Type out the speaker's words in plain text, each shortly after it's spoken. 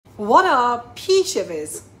What are pee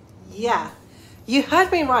shivers? Yeah, you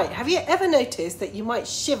heard me right. Have you ever noticed that you might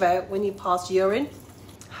shiver when you pass urine,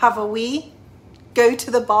 have a wee, go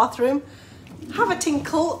to the bathroom, have a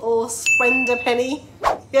tinkle or spend a penny?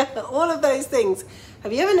 Yeah, all of those things.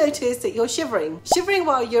 Have you ever noticed that you're shivering? Shivering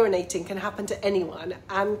while urinating can happen to anyone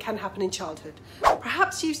and can happen in childhood.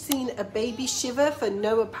 Perhaps you've seen a baby shiver for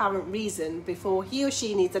no apparent reason before he or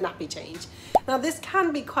she needs a nappy change. Now this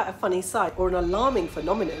can be quite a funny sight or an alarming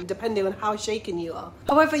phenomenon depending on how shaken you are.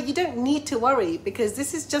 However, you don't need to worry because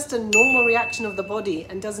this is just a normal reaction of the body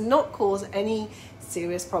and does not cause any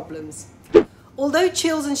serious problems. Although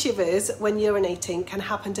chills and shivers when urinating can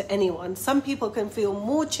happen to anyone, some people can feel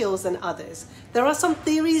more chills than others. There are some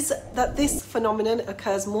theories that this phenomenon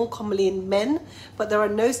occurs more commonly in men, but there are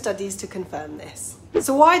no studies to confirm this.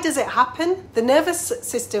 So why does it happen? The nervous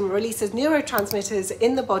system releases neurotransmitters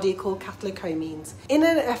in the body called catecholamines in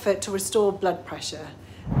an effort to restore blood pressure.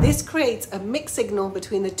 This creates a mixed signal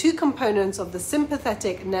between the two components of the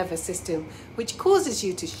sympathetic nervous system, which causes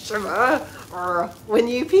you to shiver when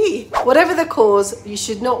you pee. Whatever the cause, you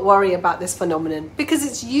should not worry about this phenomenon because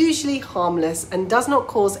it's usually harmless and does not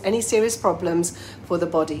cause any serious problems for the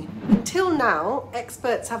body. Until now,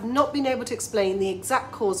 experts have not been able to explain the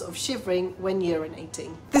exact cause of shivering when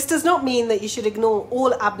urinating. This does not mean that you should ignore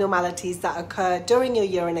all abnormalities that occur during your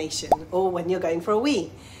urination or when you're going for a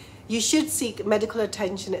wee. You should seek medical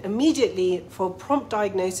attention immediately for prompt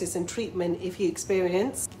diagnosis and treatment if you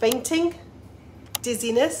experience fainting,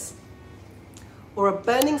 dizziness, or a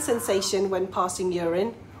burning sensation when passing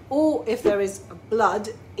urine, or if there is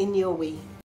blood in your wee.